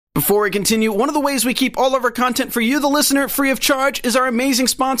Before we continue, one of the ways we keep all of our content for you, the listener, free of charge is our amazing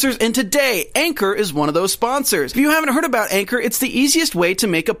sponsors, and today, Anchor is one of those sponsors. If you haven't heard about Anchor, it's the easiest way to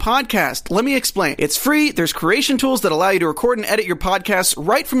make a podcast. Let me explain. It's free, there's creation tools that allow you to record and edit your podcasts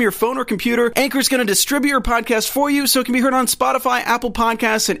right from your phone or computer. Anchor's going to distribute your podcast for you so it can be heard on Spotify, Apple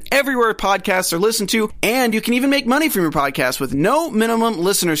Podcasts, and everywhere podcasts are listened to, and you can even make money from your podcast with no minimum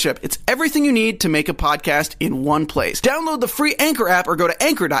listenership. It's everything you need to make a podcast in one place. Download the free Anchor app or go to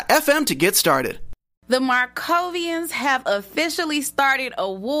anchor.fm to get started. The Markovians have officially started a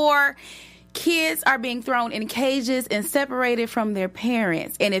war. Kids are being thrown in cages and separated from their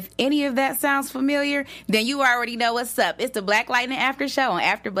parents. And if any of that sounds familiar, then you already know what's up. It's the Black Lightning After Show on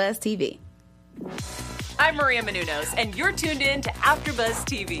AfterBuzz TV. I'm Maria Menounos, and you're tuned in to AfterBuzz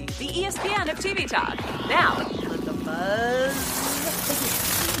TV, the ESPN of TV talk. Now, let the buzz.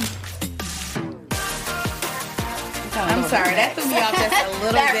 I'm sorry, that threw me off just a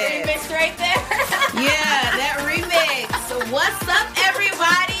little that bit. That remix right there. Yeah, that remix. So what's up,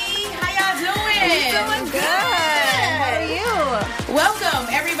 everybody? How y'all doing? Doing good. How are you? Welcome,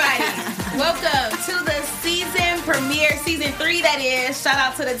 everybody. Welcome to the season premiere, season 3, that is. Shout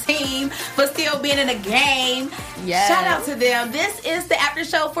out to the team for still being in the game. Yes. Shout out to them. This is the after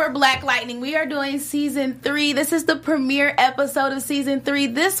show for Black Lightning. We are doing season 3. This is the premiere episode of season 3.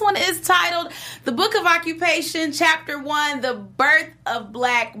 This one is titled The Book of Occupation, Chapter 1, The Birth of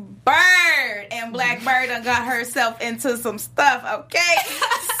Black Bird. And Black Bird done got herself into some stuff, okay?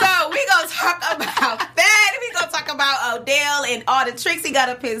 So we gonna talk about that. We gonna talk about Odell and all the tricks he got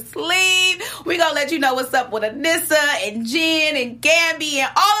up his sleeve. We gonna let you know what's up with Anissa and Jen and Gamby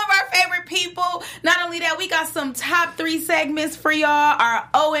and all of our favorite people. Not only that, we got some top 3 segments for y'all. Our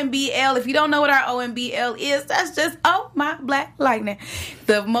OMBL. If you don't know what our OMBL is, that's just Oh My Black Lightning.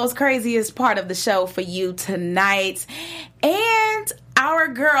 The most craziest part of the show for you tonight. And our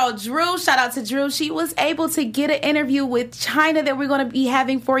girl, Drew, shout out to Drew. She was able to get an interview with China that we're going to be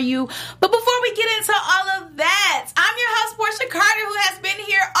having for you. But before we get into all of that, I'm your host, Portia Carter, who has been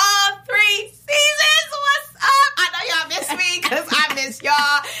here all 3 seasons. What's up? I know y'all miss me because I miss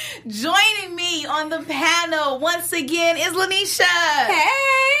y'all. Joining me on the panel once again is Lanisha.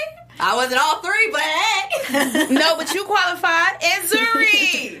 Hey. I wasn't all 3, but hey. No, but you qualified. And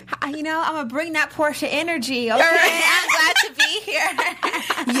Zuri. You know, I'm going to bring that Portia energy, okay? Right. I'm glad to be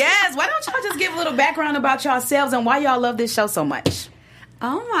here. Yes. Why don't y'all just give a little background about yourselves and why y'all love this show so much?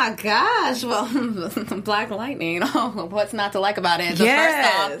 Oh my gosh. Well, Black Lightning. Oh, what's not to like about it? So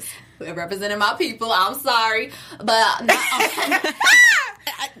yes. First off, representing my people, I'm sorry. But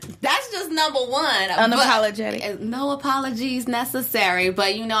that's just number one. Unapologetic. But no apologies necessary.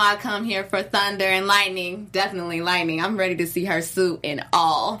 But you know I come here for thunder and lightning. Definitely lightning. I'm ready to see her suit and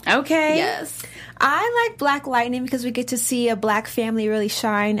all. Okay. Yes. I like Black Lightning because we get to see a black family really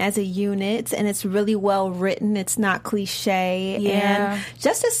shine as a unit, and it's really well written. It's not cliche. Yeah. And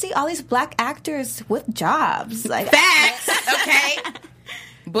just to see all these black actors with jobs. Like, Facts. Okay.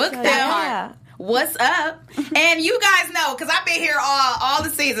 Book them. yeah. What's up? And you guys know, because I've been here all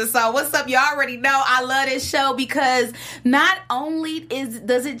the seasons, so what's up? You already know I love this show because not only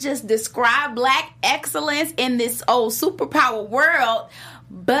does it just describe black excellence in this old superpower world,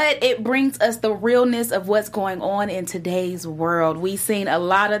 but it brings us the realness of what's going on in today's world. We've seen a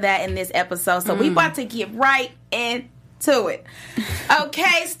lot of that in this episode, so we about to get right into it.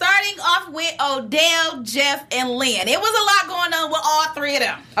 Okay, starting off with Odell, Jeff, and Lynn. It was a lot going on with all 3 of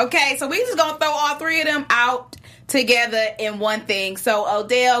them. Okay, so we just gonna throw all 3 of them out together in one thing. So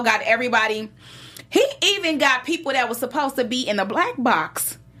Odell got everybody. He even got people that was supposed to be in the black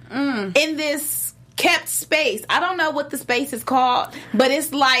box in this kept space. I don't know what the space is called, but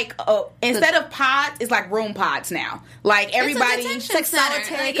it's like instead of pods, it's like room pods now. Like everybody, it's like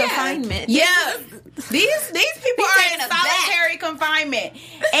solitary confinement. Yeah. These people are in solitary confinement,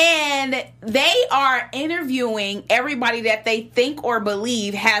 and they are interviewing everybody that they think or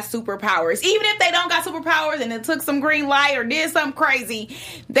believe has superpowers. Even if they don't got superpowers and it took some green light or did something crazy,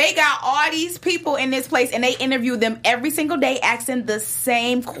 they got all these people in this place, and they interview them every single day, asking the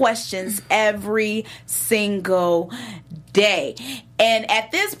same questions every single day. And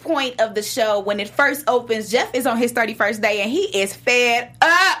at this point of the show, when it first opens, Jeff is on his 31st day, and he is fed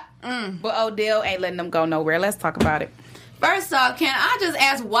up. But Odell ain't letting them go nowhere. Let's talk about it. First off, can I just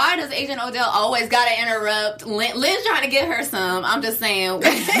ask, why does Agent Odell always got to interrupt? Lynn's trying to get her some. I'm just saying.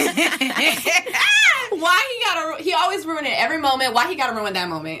 Why he always ruin it every moment. Why he got to ruin that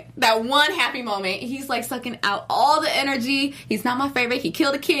moment? That one happy moment. He's like sucking out all the energy. He's not my favorite. He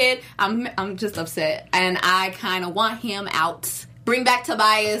killed a kid. I'm just upset. And I kind of want him out. Bring back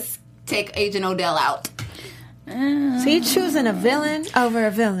Tobias. Take Agent Odell out. So you're choosing a villain over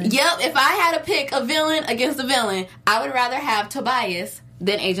a villain? Yep, if I had to pick a villain against a villain, I would rather have Tobias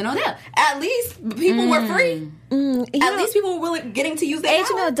than Agent Odell. At least people were free. At least people were getting to use their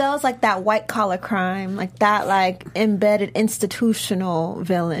Agent power. Odell's like that white collar crime, like that, like embedded institutional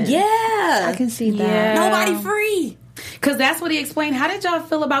villain. Yeah. I can see that. Yeah. Nobody free. Because that's what he explained. How did y'all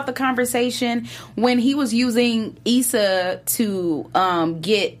feel about the conversation when he was using Issa to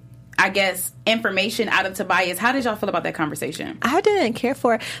get, I guess, information out of Tobias? How did y'all feel about that conversation? I didn't care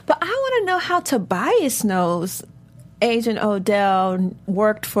for it, but I want to know how Tobias knows Agent Odell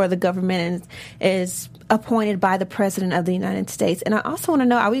worked for the government and is appointed by the President of the United States. And I also want to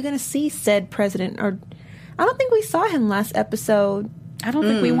know, are we going to see said president? Or I don't think we saw him last episode. I don't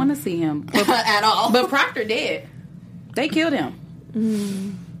think we want to see him. At all. But Proctor did. They killed him.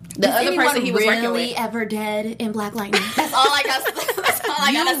 The Is other person he was really working with. ever dead in Black Lightning? That's all I got. That's all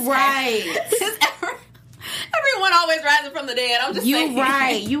I got to say. Right. Everyone always rising from the dead. I'm just saying. You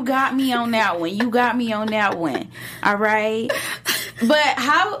right. You got me on that one. All right. But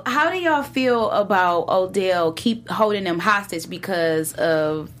how do y'all feel about Odell keep holding them hostage because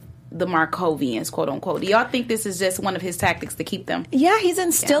of the Markovians, quote unquote? Do y'all think this is just one of his tactics to keep them? Yeah, he's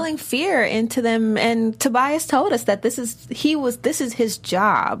instilling fear into them, and Tobias told us that this is his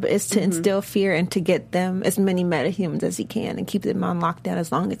job, is to instill fear and to get them as many metahumans as he can and keep them on lockdown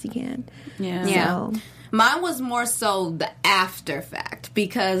as long as he can. Yeah. So, Mine was more so the after fact,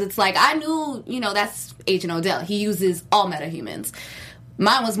 because it's like, I knew, that's Agent Odell. He uses all metahumans.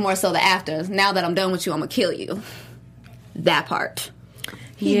 Mine was more so the after. Now that I'm done with you, I'm going to kill you. That part.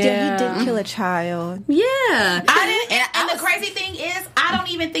 he did kill a child. Yeah. I didn't, and the crazy thing is, I don't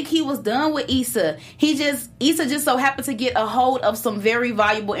even think he was done with Issa. Issa just so happened to get a hold of some very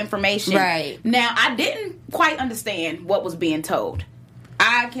valuable information. Right. Now, I didn't quite understand what was being told.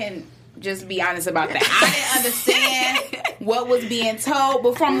 I can just be honest about that. I didn't understand what was being told,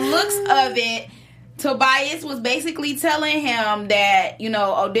 but from looks of it, Tobias was basically telling him that,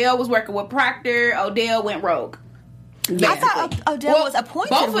 Odell was working with Proctor. Odell went rogue. I thought Odell was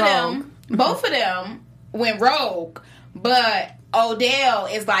appointed rogue. Both of them went rogue, but Odell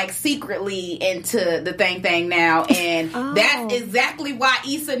is like secretly into the thing now, and that's exactly why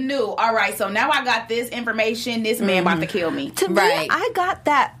Issa knew. All right, so now I got this information. This man about to kill me. To me, I got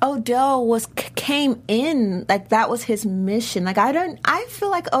that Odell came in like that was his mission. Like I feel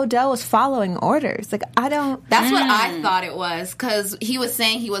like Odell was following orders. Like I don't. That's what I thought it was, because he was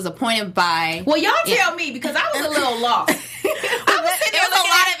saying he was appointed by. Well, y'all tell me, because I was a little lost. I was sitting there There's a looking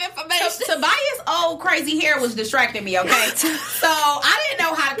lot at of information. Tobias' old crazy hair was distracting me. Okay, so I didn't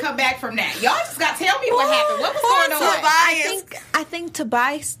know how to come back from that. Y'all just got to tell me what happened. What was going on? I think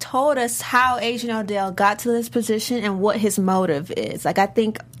Tobias told us how Agent Odell got to this position and what his motive is. Like I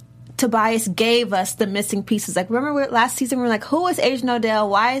think Tobias gave us the missing pieces. Like remember last season we were like, who is Agent Odell?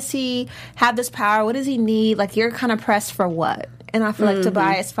 Why does he have this power? What does he need? Like you're kind of pressed for what? And I feel like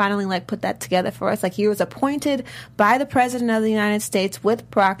Tobias finally put that together for us. Like he was appointed by the President of the United States with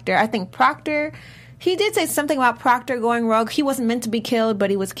Proctor. I think Proctor, he did say something about Proctor going rogue. He wasn't meant to be killed, but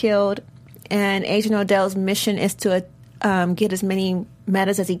he was killed. And Agent Odell's mission is to get as many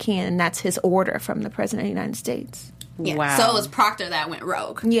metas as he can, and that's his order from the President of the United States. Yeah. Wow. So it was Proctor that went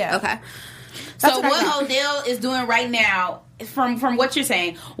rogue. Yeah. Okay. So what Odell is doing right now, from what you're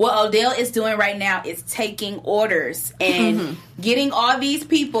saying, what Odell is doing right now is taking orders and getting all these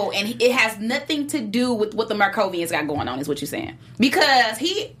people, and it has nothing to do with what the Markovians got going on, is what you're saying. Because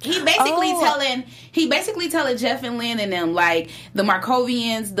he basically telling Jeff and Lynn and them, like, the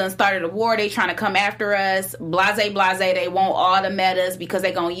Markovians done started a war, they trying to come after us, blase, they want all the metas because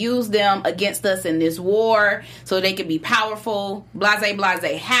they gonna use them against us in this war so they can be powerful,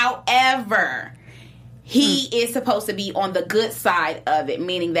 blase. However, he is supposed to be on the good side of it,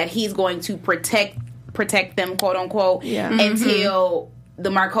 meaning that he's going to protect them, quote unquote, until the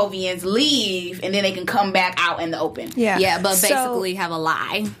Markovians leave, and then they can come back out in the open. Yeah, but basically have a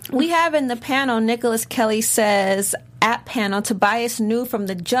lie. We have in the panel, Nicholas Kelly says, at panel, Tobias knew from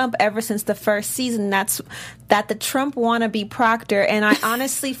the jump ever since the first season that the Trump wannabe Proctor, and I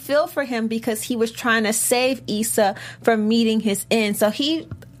honestly feel for him because he was trying to save Issa from meeting his end. So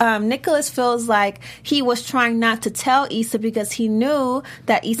Nicholas feels like he was trying not to tell Issa because he knew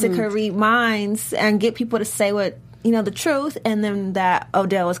that Issa could read minds and get people to say the truth, and then that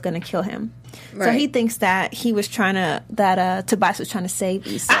Odell was going to kill him. Right. So he thinks that Tobias was trying to save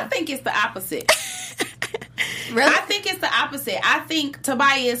Issa. I think it's the opposite. Really? I think it's the opposite. I think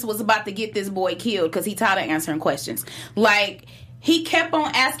Tobias was about to get this boy killed because he tired of answering questions. Like, he kept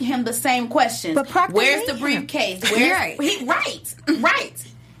on asking him the same questions. But Proctor where's the briefcase? Right.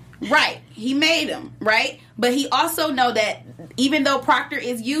 Right. He made him, right? But he also know that even though Proctor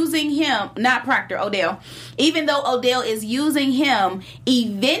is using him, not Proctor, Odell, even though Odell is using him,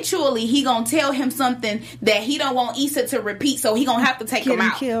 eventually he gonna tell him something that he don't want Issa to repeat, so he gonna have to take him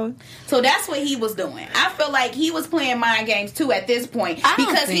out. Killed. So that's what he was doing. I feel like he was playing mind games too at this point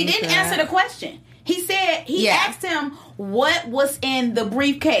because he didn't answer the question. He said, he asked him what was in the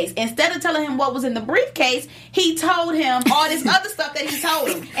briefcase. Instead of telling him what was in the briefcase, he told him all this other stuff that he told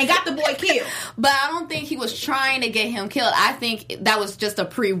him and got the boy killed. But I don't think he was trying to get him killed. I think that was just a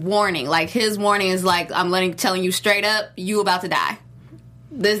pre-warning. Like, his warning is like, I'm telling you straight up, you about to die.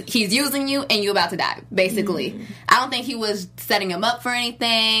 He's using you and you about to die, basically. I don't think he was setting him up for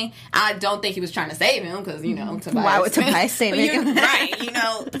anything. I don't think he was trying to save him because, you know, Tobias. Why would Tobias save him? Right, you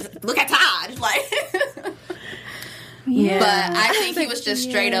know, look at Todd. Like, Yeah. But I think he was just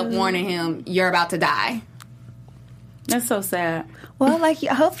straight up warning him, you're about to die. That's so sad. Well, like,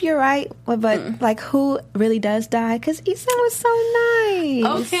 I hope you're right, but like, who really does die? Because Issa was so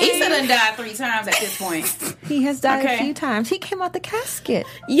nice. Okay. Issa done died 3 times at this point. He has died a few times. He came out the casket.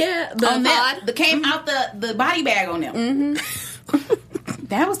 Yeah, the came out the body bag on them.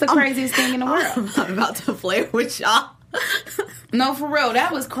 That was the craziest thing in the world. I'm about to play with y'all. No, for real,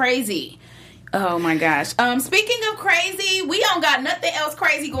 that was crazy. Oh my gosh. Speaking of crazy, we don't got nothing else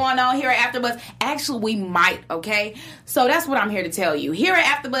crazy going on here at AfterBuzz. Actually, we might, okay? So that's what I'm here to tell you. Here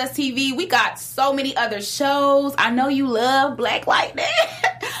at AfterBuzz TV, we got so many other shows. I know you love Black Lightning.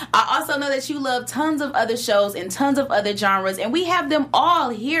 I also know that you love tons of other shows and tons of other genres, and we have them all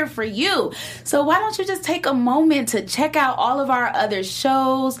here for you. So why don't you just take a moment to check out all of our other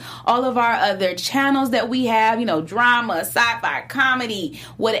shows, all of our other channels that we have, you know, drama, sci-fi, comedy,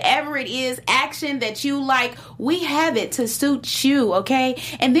 whatever it is, action that you like, we have it to suit you, okay?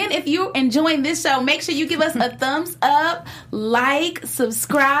 And then if you're enjoying this show, make sure you give us a thumbs up, like,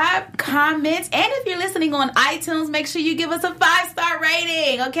 subscribe, comment, and if you're listening on iTunes, make sure you give us a 5-star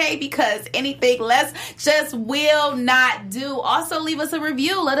rating, okay? Because anything less just will not do. Also, leave us a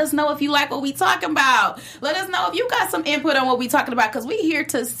review. Let us know if you like what we talking about. Let us know if you got some input on what we talking about, because we here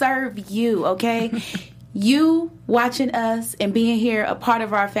to serve you, okay? You watching us and being here, a part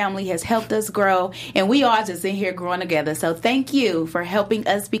of our family, has helped us grow, and we all just in here growing together. So thank you for helping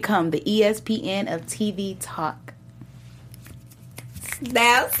us become the ESPN of TV talk.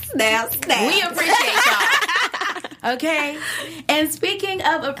 Snap. We appreciate y'all. Okay? And speaking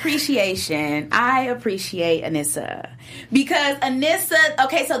of appreciation, I appreciate Anissa. Because Anissa,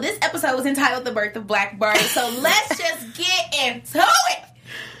 okay, so this episode was entitled The Birth of Blackbird. So let's just get into it.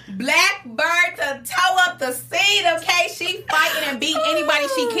 Blackbird to toe up the scene, okay? She fighting and beating anybody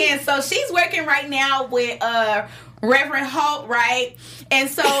she can. So she's working right now with Reverend Hope, right? And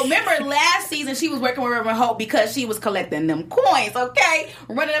so remember last season she was working with Reverend Hope because she was collecting them coins, okay?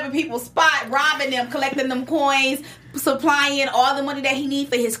 Running up in people's spot, robbing them, collecting them coins, supplying all the money that he needs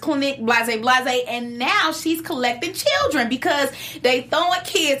for his clinic, blase, blase. And now she's collecting children because they throwing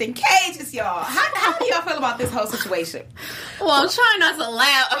kids in cages, y'all. How do y'all feel about this whole situation? Well, I'm trying not to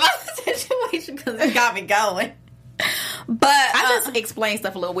laugh about the situation because it got me going. But I just explain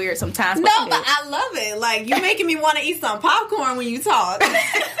stuff a little weird sometimes. No, but I love it. Like, you're making me want to eat some popcorn when you talk.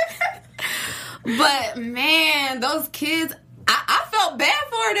 But man, those kids, I felt bad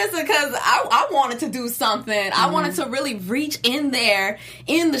for this because I wanted to do something. I wanted to really reach in there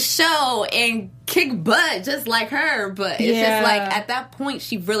in the show and kick butt just like her. But it's just like at that point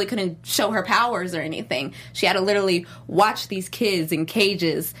she really couldn't show her powers or anything. She had to literally watch these kids in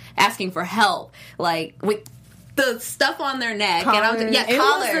cages asking for help, like with the stuff on their neck. Collars. And It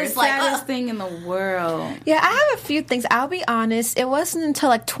collars. was the saddest thing in the world. Yeah, I have a few things. I'll be honest. It wasn't until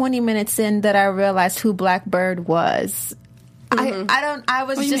like 20 minutes in that I realized who Blackbird was. I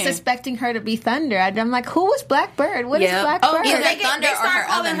was just expecting her to be Thunder. I'm like, who was Blackbird? What is Blackbird? Oh, yeah, they Thunder or started her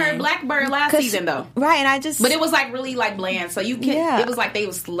calling other her name? Blackbird last season, though. Right, and But it was like really like bland, so you can. Yeah. It was like they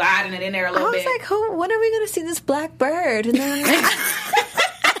was sliding it in there a little I was bit. like, who? When are we going to see this Blackbird? And then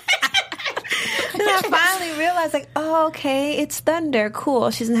and I finally realized, like, oh, okay, it's Thunder. Cool.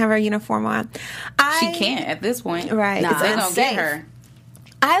 She doesn't have her uniform on. She can't at this point. Right. Nah, It's they're gonna unsafe. get her.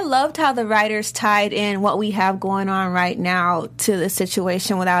 I loved how the writers tied in what we have going on right now to the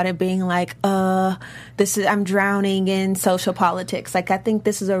situation without it being like, I'm drowning in social politics. Like, I think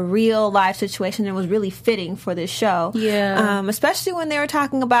this is a real life situation and was really fitting for this show. Yeah. Especially when they were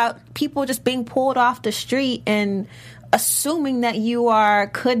talking about people just being pulled off the street and assuming that you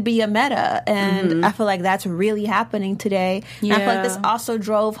could be a meta, and I feel like that's really happening today. And I feel like this also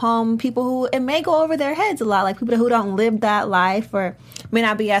drove home people who it may go over their heads a lot, like people who don't live that life or may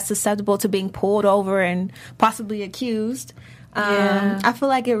not be as susceptible to being pulled over and possibly accused. I feel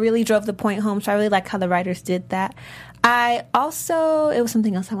like it really drove the point home, so I really like how the writers did that. It was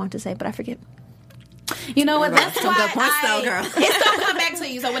something else I wanted to say, but I forget. You know what? That's Some why good points, though, girl. It's gonna come back to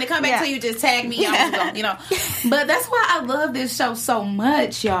you. So when it come back to you, just tag me. I'm just gonna, But that's why I love this show so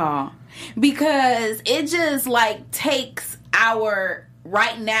much, y'all, because it just like takes our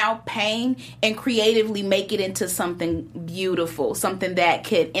right now pain and creatively make it into something beautiful, something that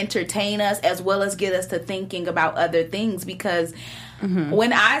could entertain us as well as get us to thinking about other things. Because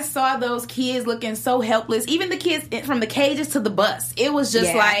when I saw those kids looking so helpless, even the kids from the cages to the bus, it was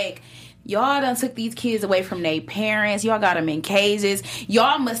just like, y'all done took these kids away from their parents. Y'all got them in cages.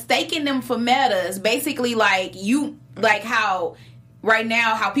 Y'all mistaking them for metas. Basically, like how right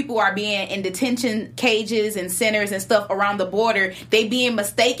now, how people are being in detention cages and centers and stuff around the border, they being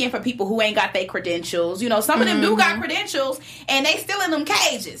mistaken for people who ain't got their credentials. Some of them do got credentials, and they still in them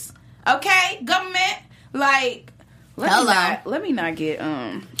cages. Okay? Government, like, let me not get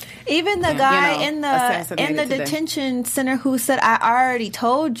even the guy in the assassinated today. detention center who said, I already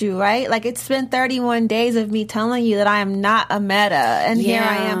told you, right? Like, it's been 31 days of me telling you that I am not a meta, and here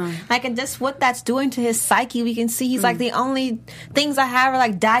I am. Like, and just what that's doing to his psyche, we can see he's like, the only things I have are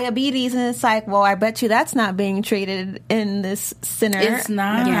like diabetes, and it's like, well, I bet you that's not being treated in this center. It's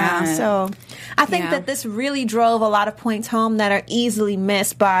not. Yeah. So I think that this really drove a lot of points home that are easily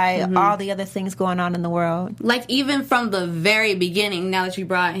missed by all the other things going on in the world. Like, even from the very beginning, now that you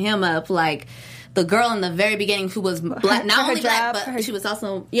brought him up, like the girl in the very beginning who was black, not only black, but she was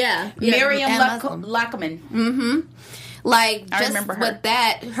also Miriam Lachman. Like, I just remember her. with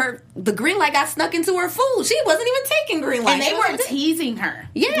that, the green light got snuck into her food. She wasn't even taking green light. And they were teasing her.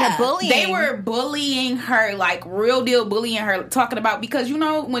 Yeah. Bullying. They were bullying her, like real deal bullying her, talking about, because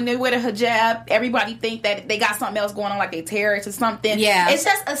when they wear the hijab, everybody think that they got something else going on, like they terrorists or something. Yeah. It's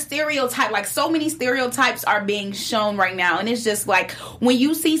just a stereotype. Like, so many stereotypes are being shown right now. And it's just like, when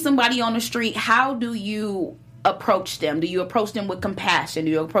you see somebody on the street, how do you approach them? Do you approach them with compassion?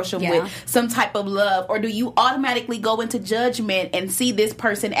 Do you approach them with some type of love? Or do you automatically go into judgment and see this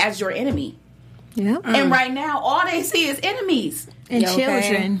person as your enemy? Yeah. And right now, all they see is enemies. And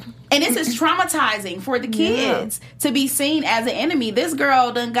children. And this is traumatizing for the kids to be seen as an enemy. This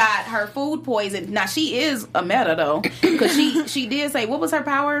girl done got her food poisoned. Now, she is a meta, though, because she did say, what was her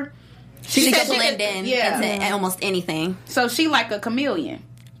power? She could blend in into almost anything. So she like a chameleon.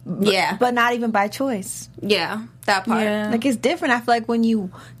 But not even by choice. Yeah, that part. Yeah. Like, it's different. I feel like when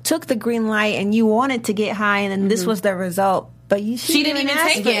you took the green light and you wanted to get high, and then this was the result, but she didn't even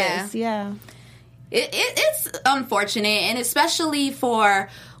take it. Yeah. It's unfortunate, and especially for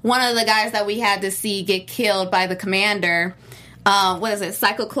one of the guys that we had to see get killed by the commander. What is it?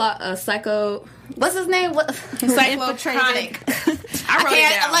 What's his name? Cyclotronic. I wrote it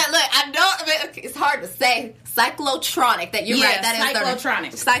down. Look, I know it's hard to say. Cyclotronic. That you're right. That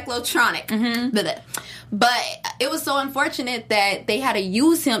is Cyclotronic. But it was so unfortunate that they had to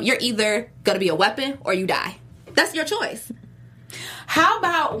use him. You're either going to be a weapon or you die. That's your choice. How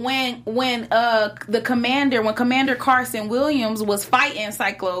about when Commander Carson Williams was fighting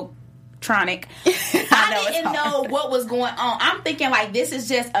Cyclotronic, I didn't know what was going on. I'm thinking, like, this is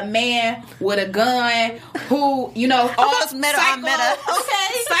just a man with a gun who, all meta on meta.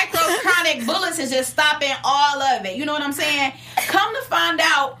 Okay, cyclotronic bullets is just stopping all of it. You know what I'm saying? Come to find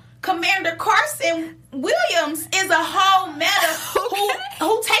out, Commander Carson Williams is a whole meta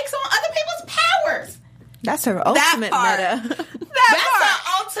who takes on other people's powers. That's her ultimate meta. That's her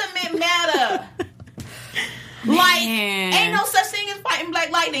ultimate meta. Like, ain't no such thing as fighting Black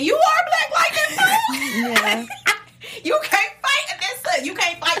Lightning. You are Black Lightning, bro. Yeah. You can't fight this. You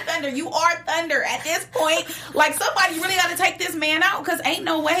can't fight Thunder. You are Thunder at this point. Like, somebody really got to take this man out, because ain't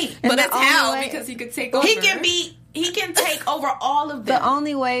no way. But it's how, because he could take over. He can take over all of them. The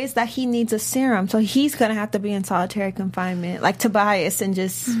only way is that he needs a serum, so he's going to have to be in solitary confinement, like Tobias, and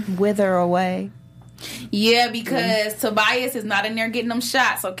just wither away. Yeah, because Tobias is not in there getting them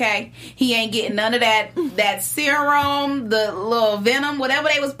shots, okay? He ain't getting none of that serum, the little venom, whatever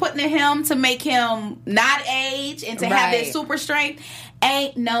they was putting in him to make him not age and to have that super strength.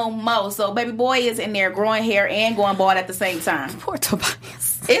 Ain't no mo. So baby boy is in there growing hair and going bald at the same time. Poor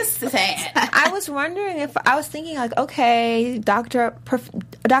Tobias. It's sad. I was wondering I was thinking, like, okay, Dr.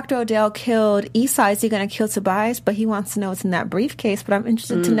 Odell killed Esau. Is he going to kill Tobias? But he wants to know what's in that briefcase. But I'm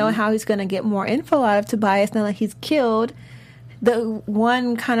interested to know how he's going to get more info out of Tobias now that he's killed. The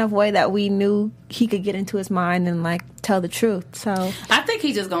one kind of way that we knew he could get into his mind and, like, tell the truth. So I think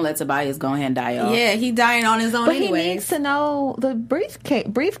he's just gonna let Tobias go ahead and die off. Yeah, he dying on his own. But anyways. he needs to know the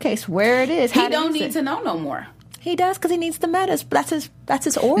briefcase where it is. He don't need to know no more. He does because he needs the metas. That's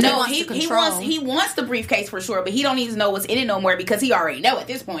his order. No, he wants the briefcase for sure, but he don't need to know what's in it no more because he already know at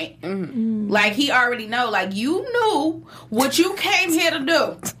this point. Mm-hmm. Like he already know. Like you knew what you came here to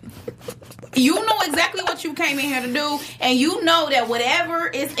do. You know exactly what you came in here to do, and you know that whatever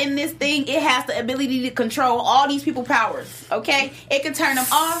is in this thing, it has the ability to control all these people's powers. Okay, it can turn them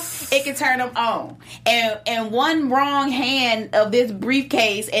off, it can turn them on, and one wrong hand of this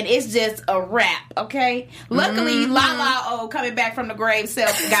briefcase, and it's just a wrap. Okay, luckily, Lala coming back from the grave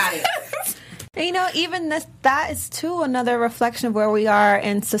self got it. And, you know, even that is too another reflection of where we are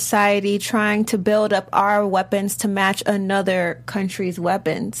in society, trying to build up our weapons to match another country's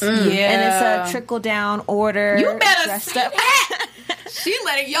weapons. And it's a trickle down order. You better see that. She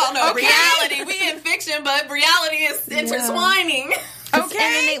letting y'all know reality. We in fiction, but reality is intertwining. Okay.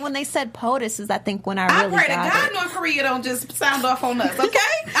 And then when they said POTUS is, I think, when I really pray to got God it. North Korea don't just sound off on us. Okay,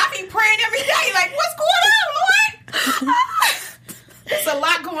 I be praying every day. Like, what's going on, Lord? It's a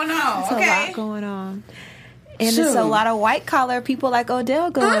lot going on. It's a lot going on. And it's a lot of white collar people like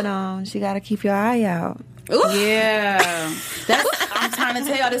Odell going on. So you got to keep your eye out. Ooh. Yeah. I'm trying to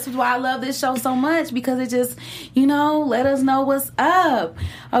tell y'all, this is why I love this show so much, because it just, let us know what's up.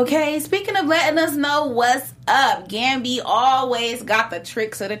 Okay, speaking of letting us know what's up, Gambi always got the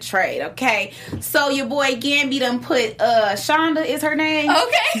tricks of the trade, okay? So your boy Gambi done put, Shonda is her name?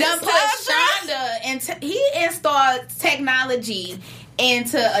 Okay. Done put Shonda, and he installed technology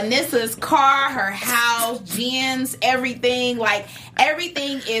into Anissa's car, her house, Jen's, everything. Like,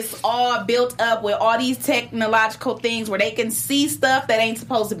 everything is all built up with all these technological things where they can see stuff that ain't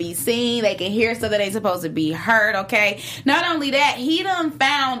supposed to be seen. They can hear stuff that ain't supposed to be heard, okay? Not only that, he done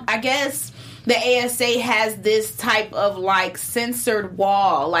found, I guess, the ASA has this type of, like, censored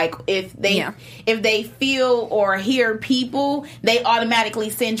wall. Like, if they feel or hear people, they automatically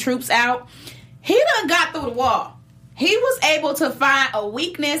send troops out. He done got through the wall. He was able to find a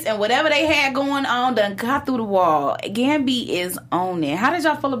weakness, and whatever they had going on done got through the wall. Gambi is on it. How did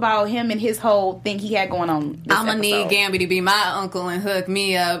y'all feel about him and his whole thing he had going on this I'm going to need Gambi to be my uncle and hook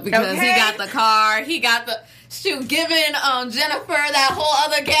me up, because he got the car, he got the... Shoot, giving Jennifer that whole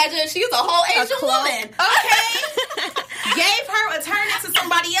other gadget. She's a whole Asian woman. Okay. Gave her a turn into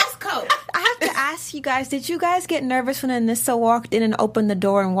somebody else's coat. I have to ask you guys, did you guys get nervous when Anissa walked in and opened the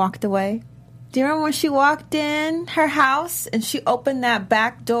door and walked away? Do you remember when she walked in her house and she opened that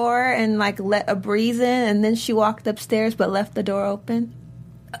back door and like let a breeze in, and then she walked upstairs but left the door open?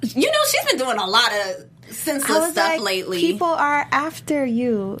 She's been doing a lot of senseless stuff lately. People are after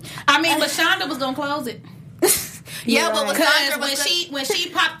you. I mean, but Shonda was gonna close it. But when she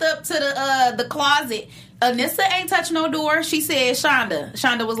popped up to the closet, Anissa ain't touch no door. She said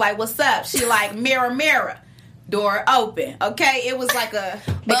Shonda was like, "What's up?" She like, "Mirror, mirror." Door open. Okay, it was like a.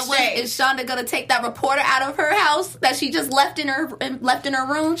 But when is Shonda gonna take that reporter out of her house that she just left in her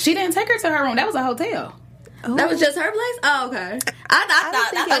room? She didn't take her to her room. That was a hotel. Ooh. That was just her place. Oh, okay. I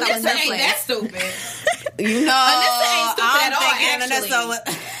thought that was her place. That stupid. Anissa ain't stupid at all.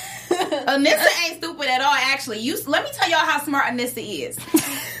 Actually, Anissa ain't stupid at all. Actually, let me tell y'all how smart Anissa is.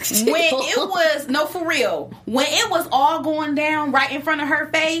 When it was for real. When it was all going down right in front of her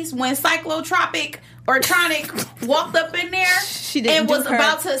face, when Cyclotronic walked up in there and was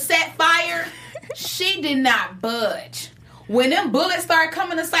about to set fire, she did not budge. When them bullets started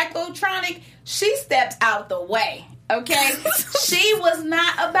coming to Cyclotronic, she stepped out the way. Okay? She was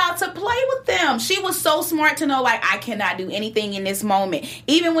not about to play with them. She was so smart to know, like, I cannot do anything in this moment.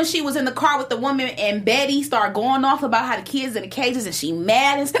 Even when she was in the car with the woman and Betty started going off about how the kids in the cages and she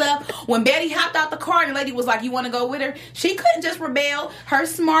mad and stuff. When Betty hopped out the car and the lady was like, "You want to go with her?" She couldn't just rebel. Her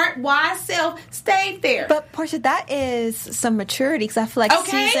smart, wise self stayed there. But, Portia, that is some maturity, because I feel like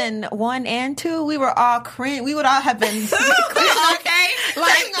season 1 and 2, we were all cringe. We would all have been... Okay?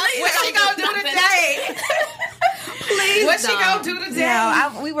 Like, what she gonna do today? Please, what she gonna do today?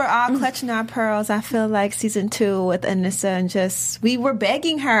 We were all clutching our pearls. I feel like season 2 with Anissa, and we were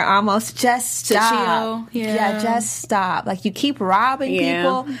begging her almost, just stop. Yeah, just stop. Like, you keep robbing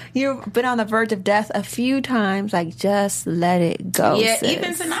people. You've been on the verge of death a few times. Like, just let it go. Yeah, sis.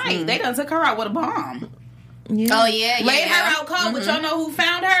 Even tonight, they done took her out with a bomb. Yeah. Oh yeah, laid her out cold. But y'all know who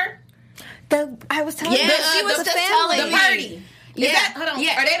found her? I was telling you, she was the just family. The Purdy. Hold on.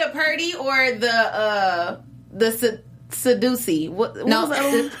 Yeah. Are they the Purdy or the Seducey? What was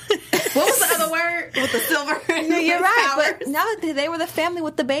the other word? With the silver. No, you're right. But no, they were the family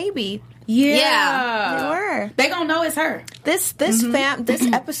with the baby. Yeah. They were. They gonna know it's her. This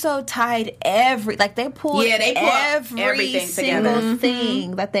episode tied they pulled every everything single together.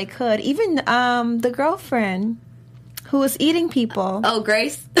 thing that they could. Even the girlfriend Who was eating people? Oh,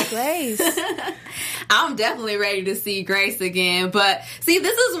 Grace. Grace. I'm definitely ready to see Grace again. But see,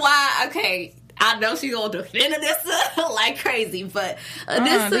 this is why, okay, I know she's going to defend Anissa like crazy, but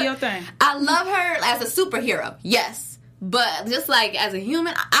Anissa, do your thing. I love her as a superhero, yes. But just like as a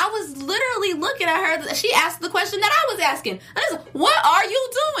human, I was literally looking at her. She asked the question that I was asking. Anissa, what are you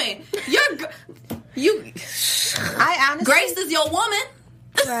doing? I honestly, Grace is your woman.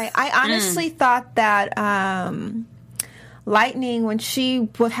 right. I honestly thought that Lightning, when she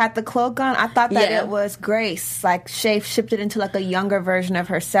had the cloak on, I thought that it was Grace. Like, shape shifted into like a younger version of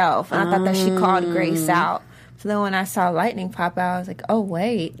herself, and I thought that she called Grace out. So then when I saw Lightning pop out, I was like, oh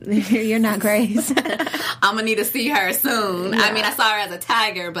wait, you're not Grace. I'm gonna need to see her soon. Yeah. I mean, I saw her as a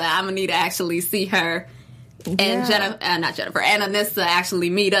tiger, but I'm gonna need to actually see her and Jennifer, not Jennifer, and Anissa actually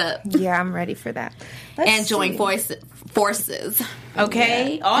meet up. Yeah, I'm ready for that. Let's join forces.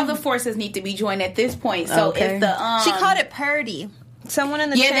 Okay, all the forces need to be joined at this point. So if the she called it Purdy. Someone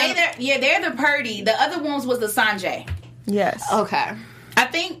in the chat. they're the Purdy. The other ones was the Sanjay. Yes. Okay. I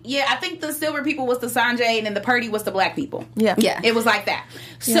think the silver people was the Sanjay, and then the Purdy was the black people. Yeah. It was like that.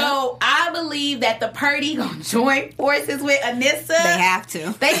 Yeah. So I believe that the Purdy gonna join forces with Anissa. They have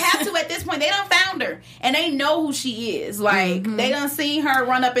to. They have to at this point. They done found her, and they know who she is. Like, they done seen her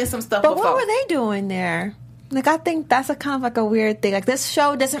run up in some stuff But before. what were they doing there? Like, I think that's a kind of like a weird thing. Like, this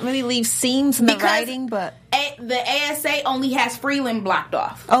show doesn't really leave seams in the writing, but the ASA only has Freeland blocked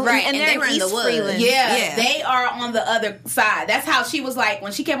off. Oh, right, and they were in the woods. Freeland. Yeah, they are on the other side. That's how she was like,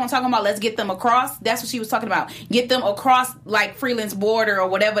 when she kept on talking about let's get them across, that's what she was talking about. Get them across, like, Freeland's border or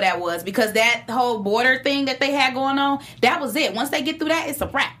whatever that was. Because that whole border thing that they had going on, that was it. Once they get through that, it's a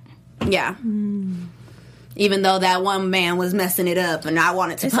wrap. Yeah. Even though that one man was messing it up, and I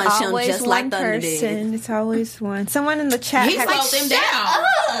wanted to punch him just like Thunder did. It's always one. Someone in the chat He slowed them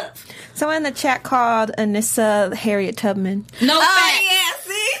down. Someone in the chat called Anissa Harriet Tubman. No fact. Yeah,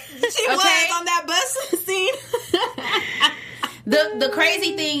 see? She was on that bus scene. The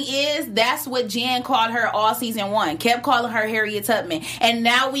crazy thing is, that's what Jen called her all season 1. Kept calling her Harriet Tubman. And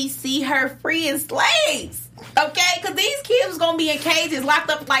now we see her freeing slaves. Okay? Because these kids was going to be in cages, locked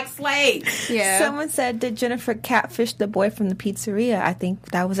up like slaves. Yeah. Someone said, did Jennifer catfish the boy from the pizzeria? I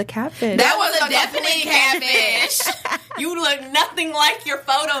think that was a catfish. That was a definite catfish. You look nothing like your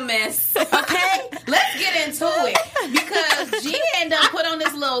photo, miss. Okay? Let's get into it. Because Jen done put on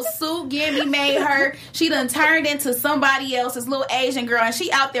this little suit Gabby made her. She done turned into somebody else, this little Asian girl, and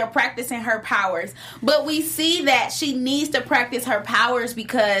she out there practicing her powers. But we see that she needs to practice her powers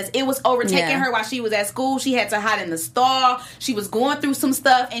because it was overtaking her while she was at school. She had to hide in the stall. She was going through some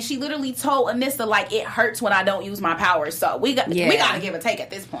stuff, and she literally told Anissa, like, it hurts when I don't use my powers. So we got to give a take at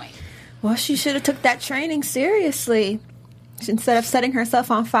this point. Well, she should have took that training seriously. Instead of setting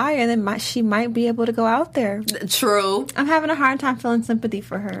herself on fire, then she might be able to go out there. True. I'm having a hard time feeling sympathy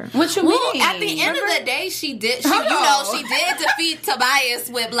for her. What you mean? At the end of the day, she did. She did defeat Tobias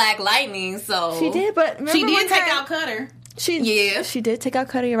with Black Lightning. So she did, but she did take out Cutter. She did take out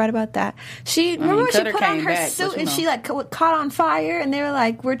Cutter. You're right about that. Remember when she put on her suit and she like caught on fire, and they were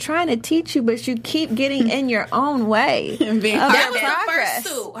like, "We're trying to teach you, but you keep getting in your own way." That was her first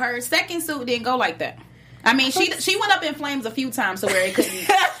suit. Her second suit didn't go like that. I mean, she went up in flames a few times, so where it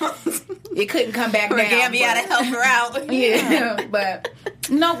couldn't come back down. Gabby had to help her out. Yeah, but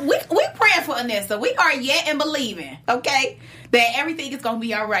no, we praying for Anissa. We are yet and believing, okay, that everything is gonna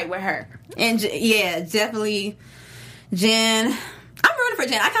be all right with her. And definitely, Jen. I'm rooting for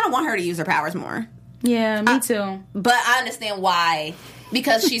Jen. I kind of want her to use her powers more. Yeah, me too. But I understand why.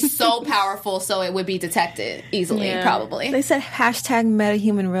 Because she's so powerful, so it would be detected easily, probably. They said hashtag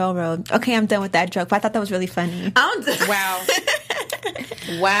MetaHuman Railroad. Okay, I'm done with that joke, but I thought that was really funny. Wow,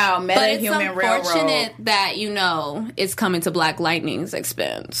 MetaHuman Railroad. But it's unfortunate that, it's coming to Black Lightning's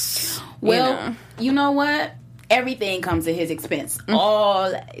expense. Well, you know what? Everything comes at his expense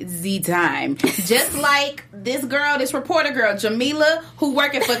all the time. Just like this reporter girl, Jamila, who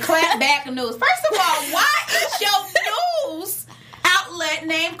working for Clapback News. First of all, why is your news outlet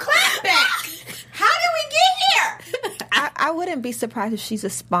named Clapback? How did we get here? I wouldn't be surprised if she's a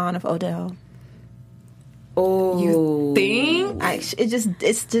spawn of Odell. Oh, you think?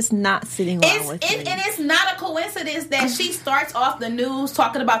 It's just not sitting well with me. And it's not a coincidence that she starts off the news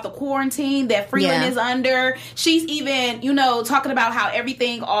talking about the quarantine that Freeland is under. She's even, talking about how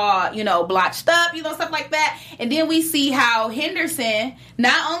everything all, blotched up, stuff like that. And then we see how Henderson,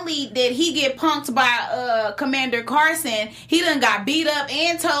 not only did he get punked by Commander Carson, he done got beat up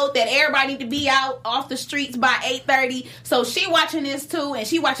and told that everybody everybody need to be out off the streets by 8:30. So she watching this too, and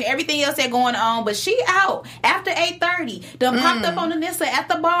she watching everything else that's going on. But she out after 8:30. Done popped up on the Nissa at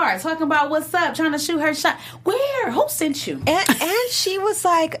the bar talking about what's up, trying to shoot her shot. Where? Who sent you? And she was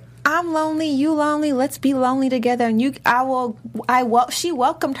like, I'm lonely, you lonely, let's be lonely together. And she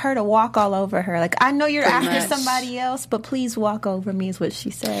welcomed her to walk all over her. Like, I know you're Pretty after much. somebody else, but please walk over me is what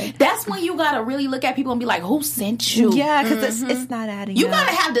she said. That's when you gotta really look at people and be like, who sent you? Yeah, because it's not adding You up.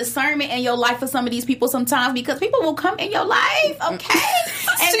 gotta have discernment in your life for some of these people sometimes, because people will come in your life, okay?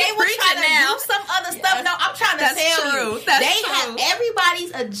 And they will try to now. do some other stuff. No, I'm trying to That's tell true. you. That's They true. have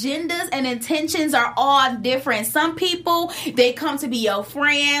everybody's agendas and intentions are all different. Some people, they come to be your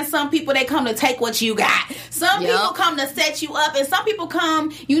friend. Some people, they come to take what you got. Some Yep. people come to set you up, and some people come,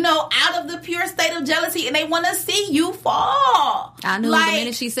 out of the pure state of jealousy, and they want to see you fall. I knew Like, the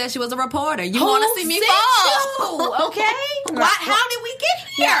minute she said she was a reporter. You who want to see me sent fall? you? Okay? How did we get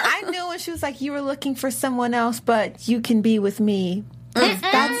here? Yeah, I knew when she was like, you were looking for someone else, but you can be with me.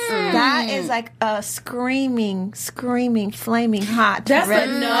 That is like a screaming, flaming hot That's red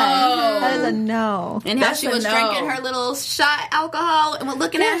a no. flag. That is a no. And how That's she a was no. drinking her little shot alcohol and was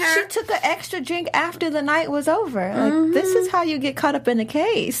looking at her. She took an extra drink after the night was over. Like, this is how you get caught up in a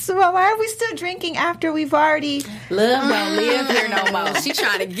case. Well, why are we still drinking after we've already... Love don't live here no more. She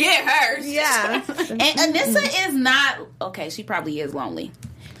trying to get hers. Yeah. And Anissa is not okay. She probably is lonely.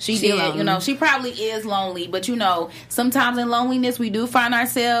 She did, lonely. she probably is lonely. But sometimes in loneliness we do find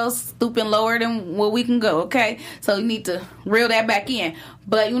ourselves stooping lower than where we can go. Okay, so you need to reel that back in.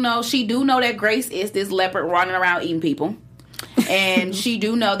 But she do know that Grace is this leopard running around eating people, and she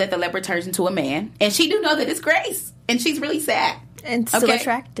do know that the leopard turns into a man, and she do know that it's Grace, and she's really sad. And still Okay.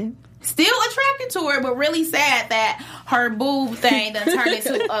 attractive. Still attracted to her, but really sad that her boob thing done turned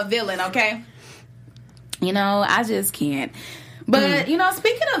into a villain, okay? I just can't. But,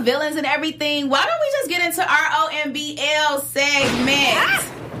 speaking of villains and everything, why don't we just get into our OMBL segment?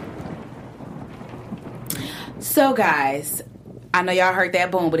 So, guys, I know y'all heard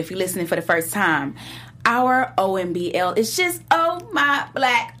that boom, but if you're listening for the first time, our OMBL is just Oh My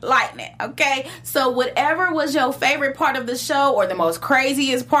Black Lightning, okay? So whatever was your favorite part of the show, or the most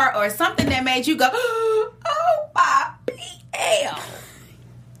craziest part, or something that made you go, oh my BL,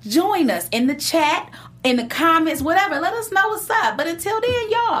 join us in the chat, in the comments, whatever. Let us know what's up. But until then,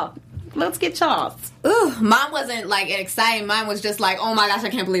 y'all, let's get y'all's. Ooh, mine wasn't like exciting. Mine was just like, oh my gosh, I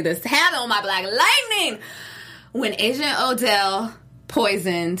can't believe this happened on My Black Lightning. When Agent Odell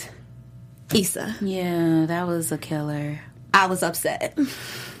poisoned Issa. Yeah, that was a killer. I was upset.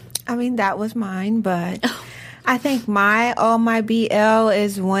 I mean, that was mine, but I think my BL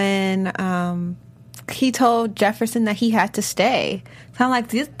is when he told Jefferson that he had to stay. So I'm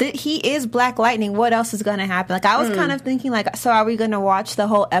like, he is Black Lightning. What else is going to happen? Like, I was kind of thinking, like, so are we going to watch the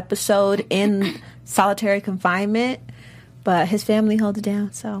whole episode in solitary confinement? But his family held it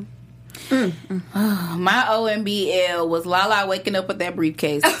down, so... My OMBL was Lala waking up with that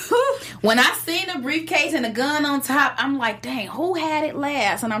briefcase. When I seen the briefcase and the gun on top, I'm like, dang, who had it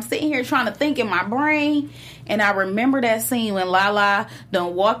last? And I'm sitting here trying to think in my brain, and I remember that scene when Lala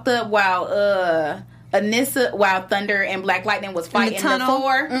done walked up while while Thunder and Black Lightning was fighting In the tunnel.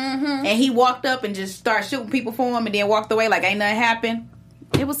 before, and he walked up and just started shooting people for him, and then walked away like ain't nothing happened.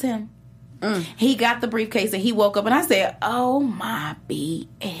 It was him. He got the briefcase and he woke up, and I said, oh my BL.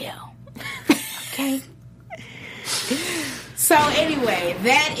 Okay. So anyway,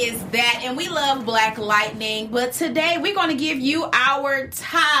 that is that, and we love Black Lightning, but today we're going to give you our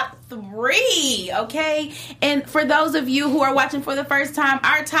top 3, okay? And for those of you who are watching for the first time,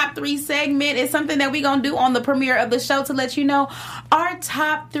 our top 3 segment is something that we're going to do on the premiere of the show to let you know our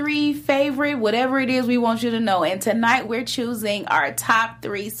top 3 favorite, whatever it is we want you to know. And tonight we're choosing our top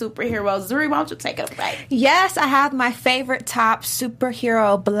 3 superheroes. Zuri, why don't you take it away? Yes, I have my favorite top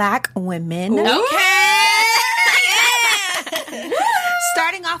superhero Black women. Okay.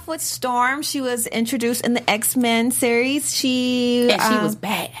 Starting off with Storm, she was introduced in the X-Men series. She was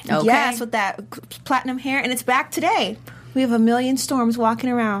bad. Okay. Yes, with that platinum hair, and it's back today. We have a million Storms walking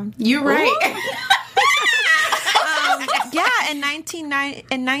around. You're right. Yeah, in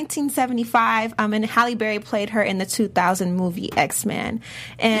 1975, and Halle Berry played her in the 2000 movie X-Men,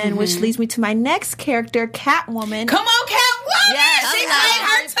 and which leads me to my next character, Catwoman. Come on, Catwoman! Yes, She hello. played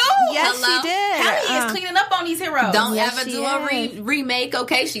her too! Yes, Hello. she did. Halle is cleaning up on these heroes. Don't Yes, ever she do a is. remake,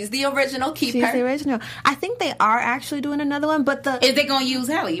 okay? She's the original. Keep She's her. the original. I think they are actually doing another one, but Is they gonna use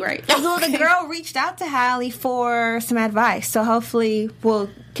Halle, right? the girl reached out to Halle for some advice, so hopefully we'll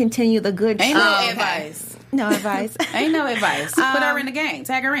continue the good Ain't show. no okay. advice. No advice. Ain't no advice. Put her in the gang.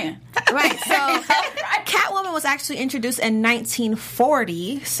 Tag her in. Right. So Catwoman was actually introduced in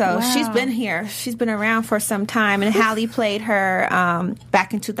 1940. So she's been here. She's been around for some time. And Halle played her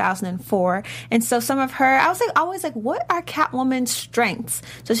back in 2004. And so some of her, I was always like, what are Catwoman's strengths?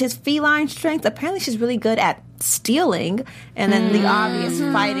 So she has feline strength. Apparently she's really good at stealing and then the obvious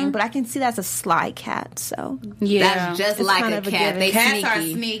fighting. But I can see that's a sly cat. So that's just it's like kind a of a cat. given. They Cats are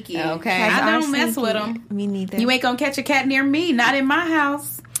sneaky. Okay. I don't mess with them. Me neither. You ain't gonna catch a cat near me. Not in my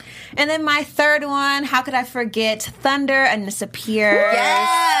house. And then my third one, how could I forget? Thunder, Anissa Pierce.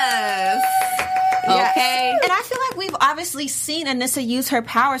 Yes. Okay. And I feel like we've obviously seen Anissa use her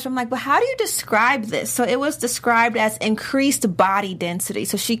powers. But I'm like, but how do you describe this? So it was described as increased body density.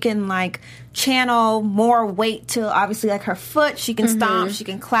 So she can like channel more weight to obviously like her foot. She can stomp. She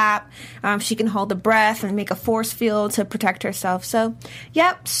can clap. She can hold the breath and make a force field to protect herself. So,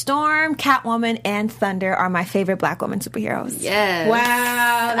 yep, Storm, Catwoman, and Thunder are my favorite Black woman superheroes. Yes.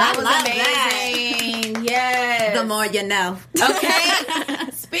 Wow, that was love amazing. Yes. The more you know.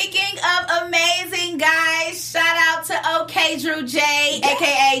 Okay. Speaking of amazing guys, shout out to OK Drew J,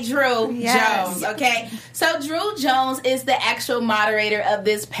 aka Drew Jones. Okay, so Drew Jones is the actual moderator of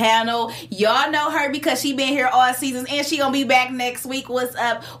this panel. Y'all know her because she been here all seasons and she gonna be back next week. What's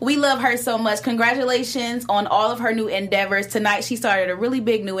up? We love her so much. Congratulations on all of her new endeavors tonight. She started a really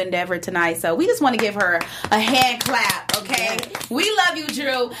big new endeavor tonight, so we just want to give her a hand clap. Okay, we love you,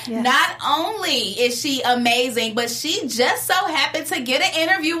 Drew. Yes. Not only is she amazing, but she just so happened to get an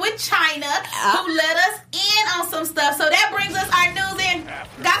interview with China, who let us in on some stuff. So that brings us our news and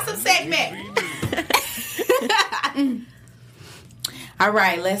gossip segment. All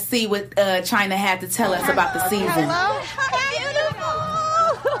right, let's see what China had to tell us about the season. Hello. Beautiful.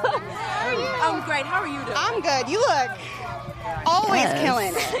 I'm great. How are you doing? I'm good. You look always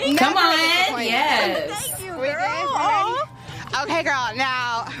killing it. Come Never on. disappointed. Yes. Thank you, girl. Okay, girl.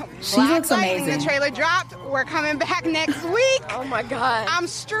 Now, She Black looks Lightning, amazing. The trailer dropped. We're coming back next week. Oh my God. I'm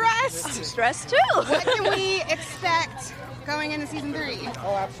stressed. I'm stressed too. What can we expect going into season 3?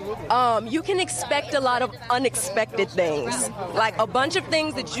 You can expect a lot of unexpected things. Like a bunch of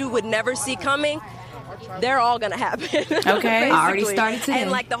things that you would never see coming. They're all gonna happen. Okay. Already started today. And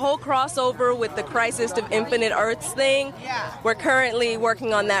like the whole crossover with the Crisis of Infinite Earths thing, we're currently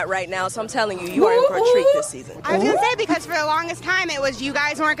working on that right now. So I'm telling you, you are in for a treat this season. I was going to say, because for the longest time it was you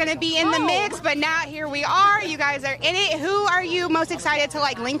guys weren't going to be in the mix, but now here we are. You guys are in it. Who are you most excited to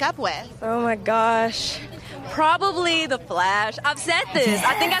like link up with? Oh my gosh. Probably The Flash. I've said this.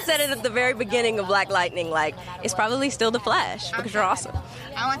 I think I said it at the very beginning of Black Lightning. Like, it's probably still The Flash because you're awesome.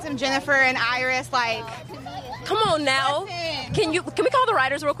 I want some Jennifer and Iris, like... Come on now. Can we call the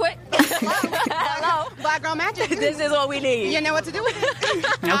writers real quick? Hello. Black Girl Magic. This is what we need. You know what to do with it.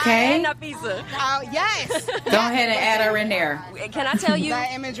 Okay. And Nafisa. Oh, yes. Go ahead and add her in there. Can I tell you,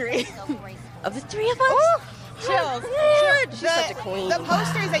 That imagery. of the three of us? Ooh, chills. She's such a queen. The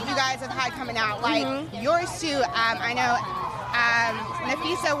posters that you guys have had coming out, like yours too, I know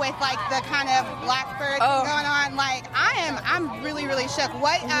Nafisa with like the kind of blackbird thing going on. Like I'm really, really shook.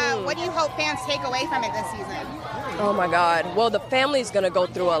 What do you hope fans take away from it this season? Oh my God. Well, the family's going to go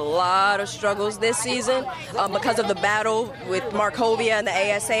through a lot of struggles this season because of the battle with Markovia and the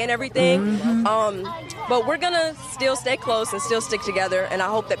ASA and everything. But we're going to still stay close and still stick together, and I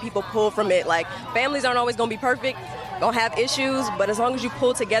hope that people pull from it. Like, families aren't always going to be perfect, going to have issues, but as long as you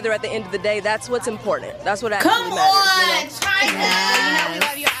pull together at the end of the day, that's what's important. That's what actually Come matters. on, China. You know we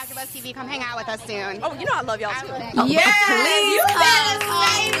love you at AfterBuzz TV. Come hang out with us soon. Oh, you know I love y'all too. Yes, Please you come better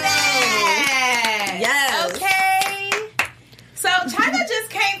say that. Yes. Okay. So China just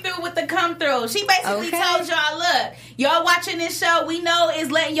came through with the come through. She basically told y'all, look, y'all watching this show, we know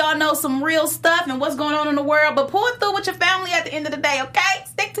is letting y'all know some real stuff and what's going on in the world, but pull it through with your family at the end of the day, okay?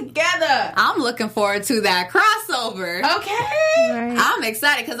 Stick together. I'm looking forward to that crossover. Okay. I'm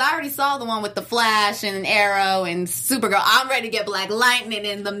excited because I already saw the one with the Flash and Arrow and Supergirl. I'm ready to get Black Lightning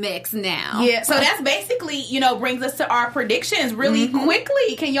in the mix now. Yeah, so that's basically, brings us to our predictions really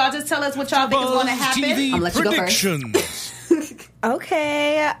quickly. Can y'all just tell us what y'all think is going to happen? I'm gonna let you go first. Predictions.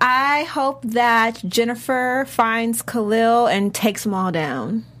 Okay, I hope that Jennifer finds Khalil and takes them all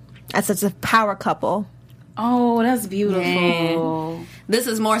down. That's such a power couple. Oh, that's beautiful. Yeah. This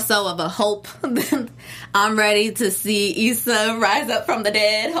is more so of a hope. I'm ready to see Issa rise up from the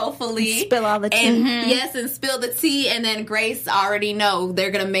dead, hopefully. Spill all the tea. And, yes, and spill the tea. And then Grace already know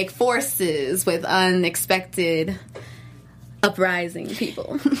they're going to make forces with unexpected uprising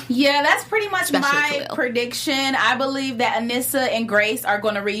people. Yeah, that's pretty much Especially my Khalil. prediction. I believe that Anissa and Grace are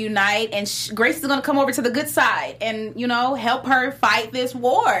going to reunite, and Grace is going to come over to the good side and, you know, help her fight this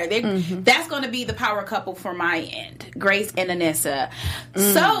war. That's going to be the power couple for my end, Grace and Anissa.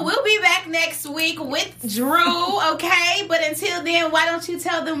 So we'll be back next week with Drew, okay? But until then, why don't you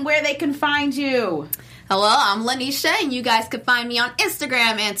tell them where they can find you? Hello, I'm Lanisha, and you guys can find me on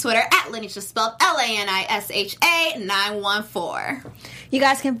Instagram and Twitter at Lanisha, spelled Lanisha 914. You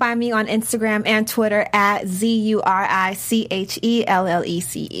guys can find me on Instagram and Twitter at ZURICHELLECE.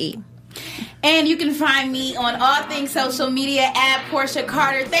 And you can find me on all things social media at Portia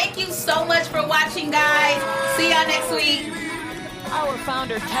Carter. Thank you so much for watching, guys. See y'all next week. Our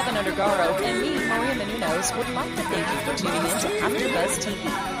founder, Kevin Undergaro, and me, Maria Menounos, would like to thank you for tuning in to AfterBuzz TV.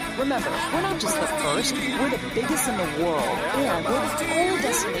 Remember, we're not just the first, we're the biggest in the world, and we're the only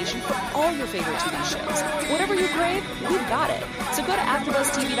destination for all your favorite TV shows. Whatever you crave, we've got it. So go to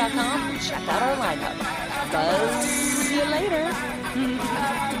AfterBuzzTV.com and check out our lineup. Buzz you later.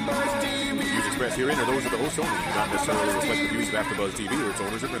 The views expressed herein are those of the hosts only, do not necessarily reflect the views of AfterBuzz TV or its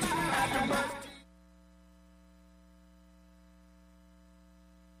owners or principals.